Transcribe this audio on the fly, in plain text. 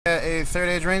a third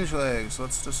age range legs.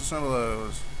 Let's disassemble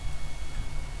those.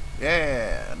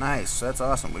 Yeah, nice. That's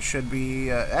awesome. We should be...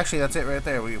 actually, that's it right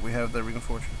there. We have the Ring of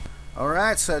Fortune.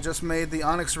 Alright, so I just made the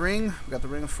Onyx Ring. We got the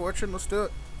Ring of Fortune. Let's do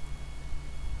it.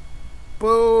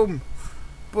 Boom!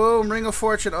 Boom! Ring of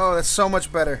Fortune. Oh, that's so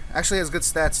much better. Actually, it has good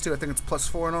stats, too. I think it's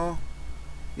 +4 and all.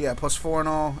 Yeah, +4 and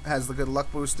all. It has the good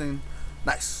luck boosting.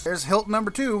 Nice. There's hilt number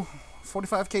 2.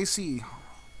 45 KC.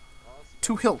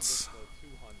 2 hilts.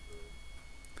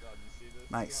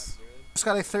 Nice. Just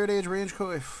got a third age range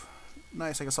coif.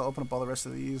 Nice. I guess I'll open up all the rest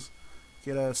of these.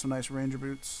 Get some nice ranger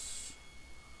boots.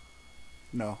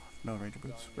 No ranger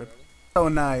boots. Rip. Oh,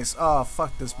 nice. Oh,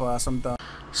 fuck this boss. I'm done.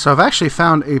 So I've actually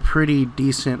found a pretty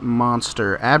decent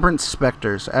monster. Aberrant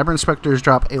Spectres. Aberrant Spectres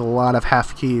drop a lot of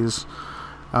half keys.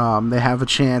 They have a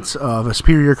chance of a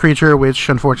superior creature, which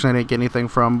unfortunately I didn't get anything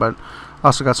from, but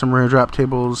also got some rare drop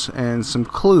tables and some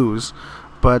clues.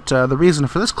 But the reason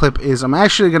for this clip is I'm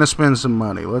actually going to spend some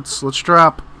money. Let's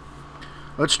drop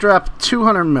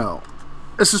 200 mil.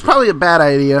 This is probably a bad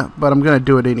idea, but I'm going to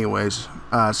do it anyways.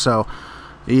 So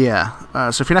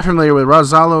if you're not familiar with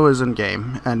Rosalo, is in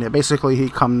game, and basically he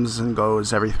comes and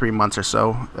goes every 3 months or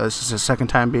so. This is his second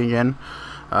time being in.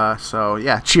 So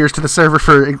yeah, cheers to the server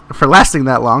for lasting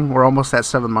that long. We're almost at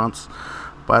 7 months.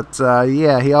 But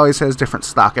yeah, he always has different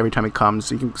stock every time he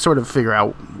comes. You can sort of figure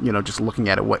out, just looking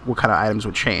at it, what kind of items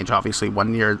would change. Obviously,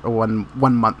 1 year or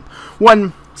 1 month,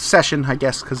 1 session, I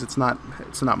guess, because it's not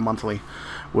monthly,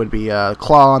 would be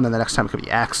Claw, and then the next time it could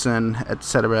be Axon,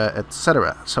 etc.,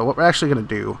 etc. So what we're actually going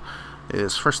to do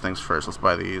is, first things first, let's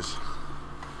buy these.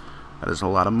 That is a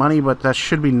lot of money, but that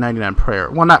should be 99 prayer.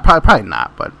 Well, probably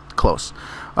not, but close.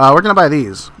 We're going to buy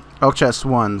these Oak Chest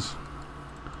 1s.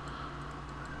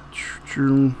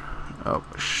 Oh,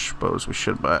 I suppose we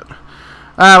should, but we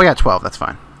got 12. That's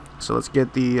fine. So let's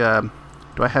get the.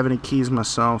 Do I have any keys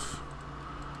myself?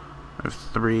 I have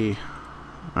 3.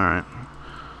 All right.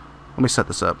 Let me set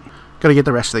this up. Gotta get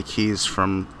the rest of the keys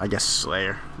from, I guess,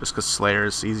 Slayer, just because Slayer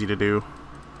is easy to do.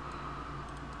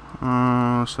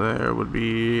 So there would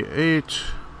be 8,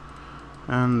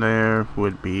 and there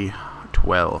would be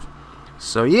 12.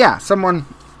 So yeah, someone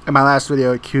in my last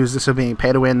video accused this of being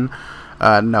pay to win.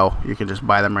 No, you can just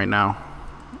buy them right now.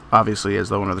 Obviously, as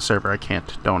the owner of the server, I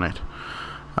can't donate.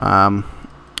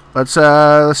 Let's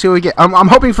see what we get. I'm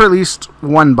hoping for at least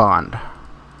 1 bond.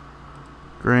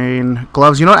 Grain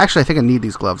gloves. You know what? Actually, I think I need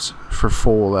these gloves for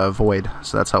full void,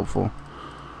 so that's helpful.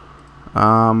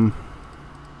 It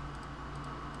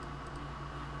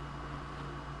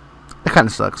kind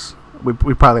of sucks.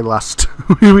 We probably lost.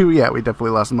 Yeah, we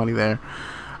definitely lost money there.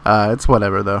 It's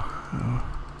whatever though.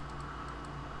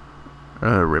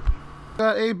 Rip.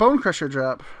 Got a Bone Crusher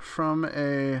drop from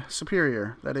a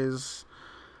superior. That is,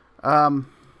 I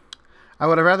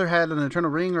would have rather had an Eternal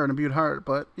Ring or an Imbued Heart,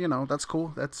 but that's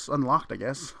cool. That's unlocked, I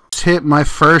guess. Just hit my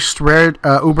first rare,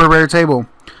 uber rare table.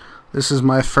 This is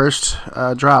my first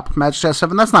drop. Magic Chest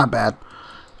 7. That's not bad.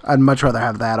 I'd much rather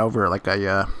have that over like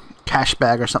a cash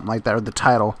bag or something like that, or the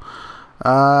title.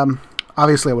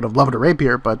 Obviously, I would have loved a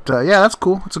rapier, but yeah, that's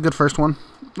cool. It's a good first one.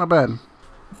 Not bad.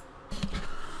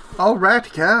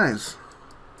 Alright, guys.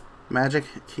 Magic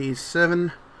Key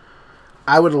 7.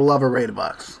 I would love a raid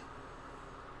box.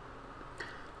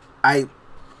 I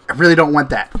really don't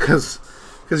want that, because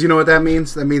you know what that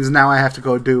means? That means now I have to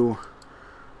go do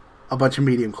a bunch of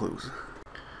medium clues.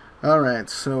 Alright,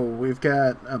 so we've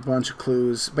got a bunch of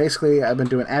clues. Basically, I've been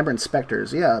doing Aberrant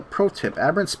Spectres. Yeah, pro tip.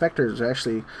 Aberrant Spectres are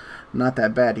actually not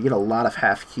that bad. You get a lot of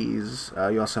half keys.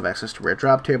 You also have access to rare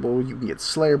drop table. You can get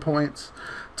Slayer points.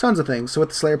 Tons of things. So with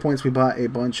the Slayer points, we bought a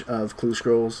bunch of clue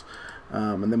scrolls.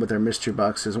 And then with our mystery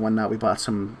boxes and whatnot, we bought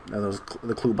some of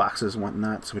the clue boxes and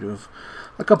whatnot. So we do have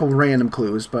a couple random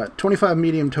clues, but 25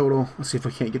 medium total. Let's see if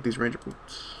we can't get these ranger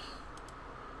boots.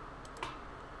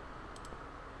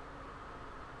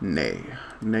 Nay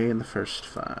in the first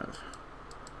 5.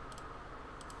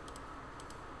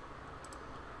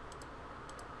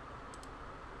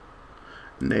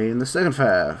 Nay in the second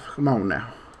 5. Come on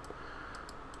now.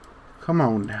 Come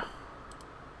on now.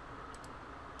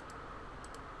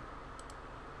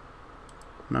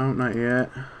 No, not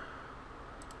yet.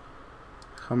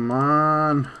 Come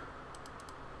on.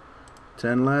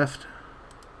 10 left.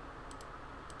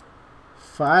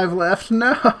 5 left.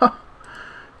 No.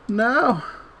 No.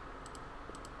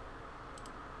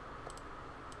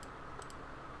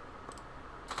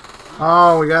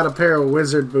 Oh, we got a pair of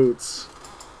wizard boots.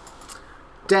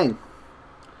 Dang.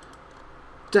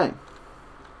 Dang.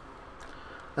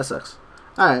 That sucks.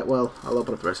 Alright, well, I'll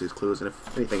open up the rest of these clues, and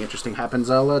if anything interesting happens,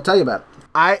 I'll tell you about it.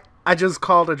 I just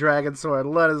called a dragon sword.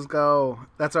 Let us go.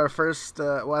 That's our first,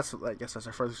 well, I guess that's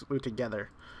our first loot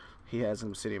together. he has an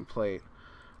obsidian plate.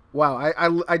 Wow,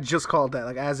 I just called that.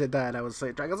 Like, as it died, I was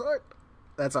like, Dragon's Art.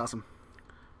 That's awesome.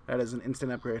 That is an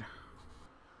instant upgrade.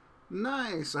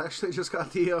 Nice. I actually just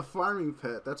got the farming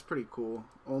pet. That's pretty cool.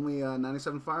 Only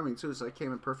 97 farming, too, so I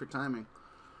came in perfect timing.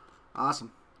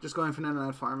 Awesome. Just going for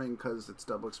 99 farming because it's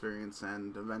double experience,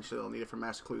 and eventually I'll need it for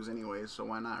master clues anyways, so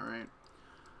why not, right?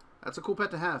 That's a cool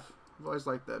pet to have. I've always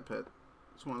liked that pet.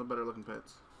 It's one of the better looking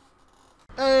pets.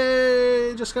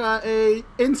 Hey, just got a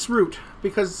Ince Root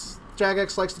because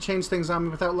Jagex likes to change things on me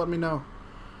without letting me know.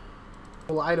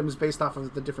 Well, items based off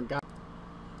of the different guys.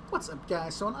 What's up,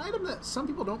 guys? So an item that some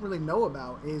people don't really know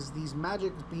about is these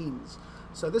magic beans.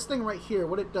 So this thing right here,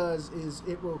 what it does is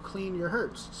it will clean your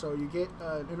herbs. So you get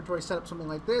an inventory setup, something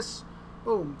like this,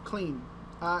 boom, clean.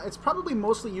 It's probably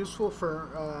mostly useful for,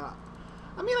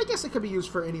 I mean, I guess it could be used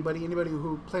for anybody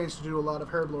who plans to do a lot of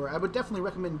herb lore. I would definitely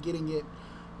recommend getting it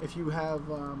if you have,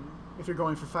 if you're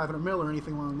going for 500 mil or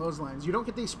anything along those lines. You don't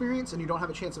get the experience and you don't have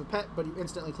a chance of a pet, but you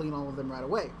instantly clean all of them right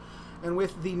away. And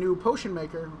with the new potion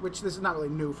maker, which this is not really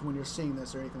new from when you're seeing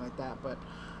this or anything like that, but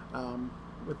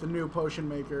with the new potion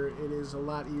maker, it is a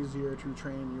lot easier to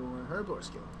train your herb lore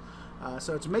skill.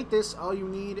 So to make this, all you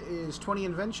need is 20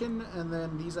 invention and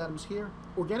then these items here.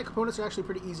 Organic components are actually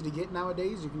pretty easy to get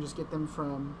nowadays. You can just get them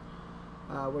from,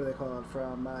 what do they call it,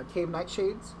 from Cave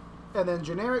Nightshades. And then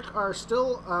generic are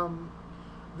still,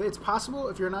 it's possible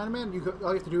if you're an Iron Man, all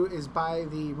you have to do is buy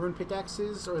the rune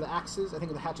pickaxes or the axes. I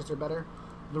think the hatchets are better.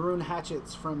 The rune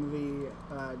hatchets from the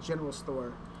general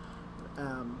store.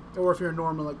 Or if you're a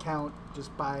normal account,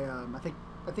 just buy,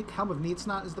 I think Helm of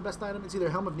Neatsnot is the best item. It's either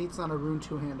Helm of Neatsnot or Rune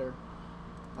Two-Hander.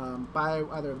 Buy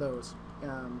either of those.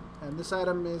 And this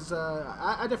item is,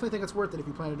 I definitely think it's worth it if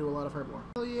you plan to do a lot of herb lore.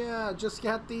 Oh yeah, just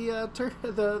got the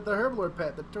herb lore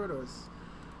pet, the tortoise.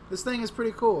 This thing is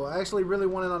pretty cool. I actually really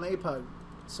want it on APUG,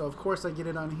 so of course I get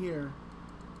it on here.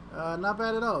 Not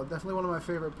bad at all. Definitely one of my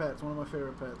favorite pets. One of my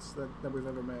favorite pets that we've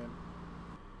ever made.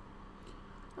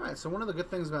 Alright, so one of the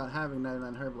good things about having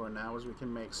 99 herb lore now is we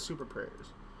can make super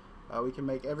prayers. We can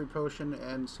make every potion,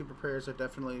 and super prayers are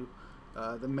definitely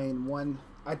the main one.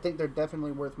 I think they're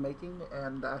definitely worth making,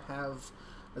 and I have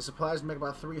the supplies to make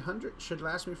about 300. Should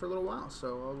last me for a little while, so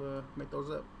I'll make those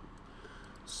up.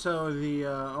 So the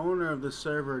owner of the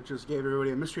server just gave everybody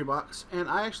a mystery box, and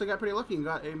I actually got pretty lucky and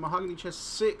got a Mahogany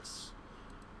Chest 6.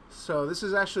 So this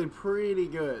is actually pretty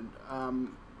good.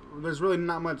 There's really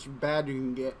not much bad you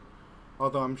can get,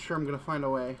 although I'm sure I'm going to find a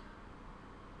way.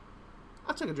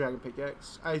 I'll take a dragon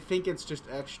pickaxe. I think it's just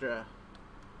extra.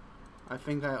 I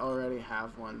think I already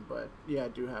have one, but yeah, I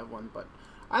do have one. But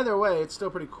either way, it's still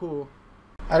pretty cool.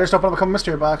 I just opened up a couple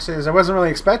mystery boxes. I wasn't really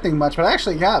expecting much, but I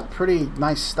actually got pretty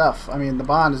nice stuff. I mean, the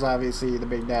Bond is obviously the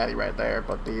big daddy right there,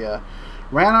 but the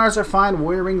Ranars are fine.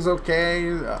 Warrior Ring's okay.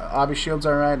 Obby Shield's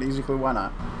alright. Easy clue, why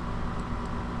not?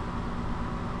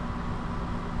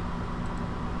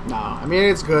 No, I mean,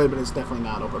 it's good, but it's definitely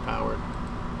not overpowered.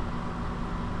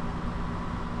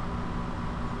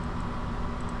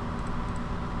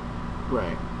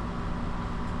 Right.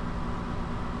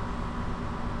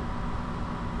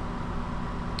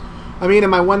 I mean, in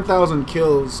my 1,000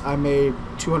 kills, I made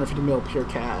 250 mil pure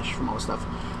cash from all this stuff.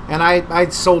 And I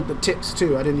sold the tips,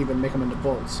 too. I didn't even make them into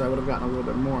bolts, so I would have gotten a little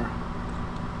bit more.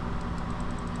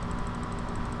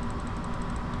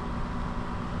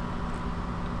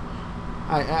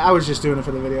 I was just doing it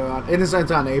for the video. It's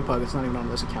on APUG. It's not even on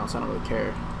this account, so I don't really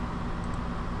care.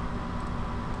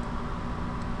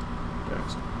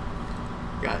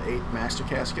 Got 8 master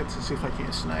caskets. Let's see if I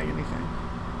can't snag anything.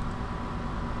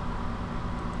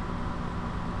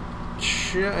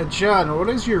 John, what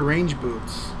is your range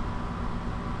boots?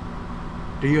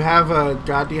 Do you have a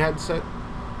God Dehad set?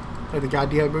 Like the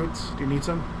God Dehad boots? Do you need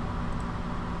some?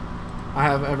 I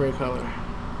have every color.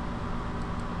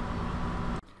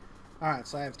 Alright,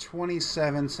 so I have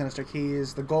 27 Sinister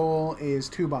Keys. The goal is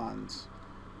 2 bonds.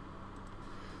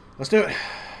 Let's do it.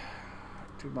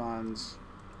 2 bonds.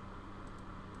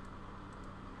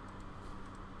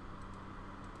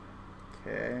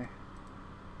 Okay.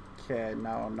 Okay,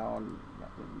 no,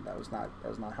 that was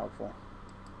not helpful.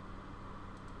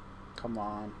 Come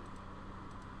on.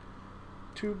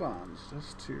 2 bonds,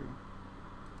 just 2.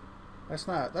 That's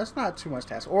not too much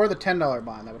to ask. Or the $10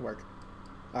 bond, that would work.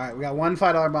 Alright, we got 1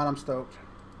 $5 bond, I'm stoked.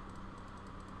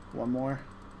 1 more.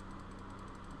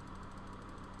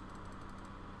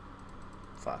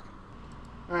 Fuck.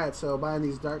 Alright, so buying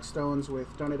these dark stones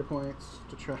with donator points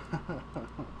to try.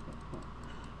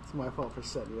 It's my fault for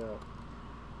setting you up.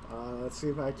 Let's see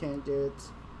if I can't get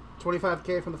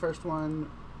 25k from the first one.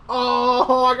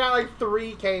 Oh, I got like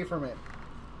 3k from it.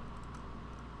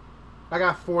 I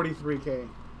got 43k.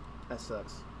 That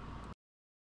sucks.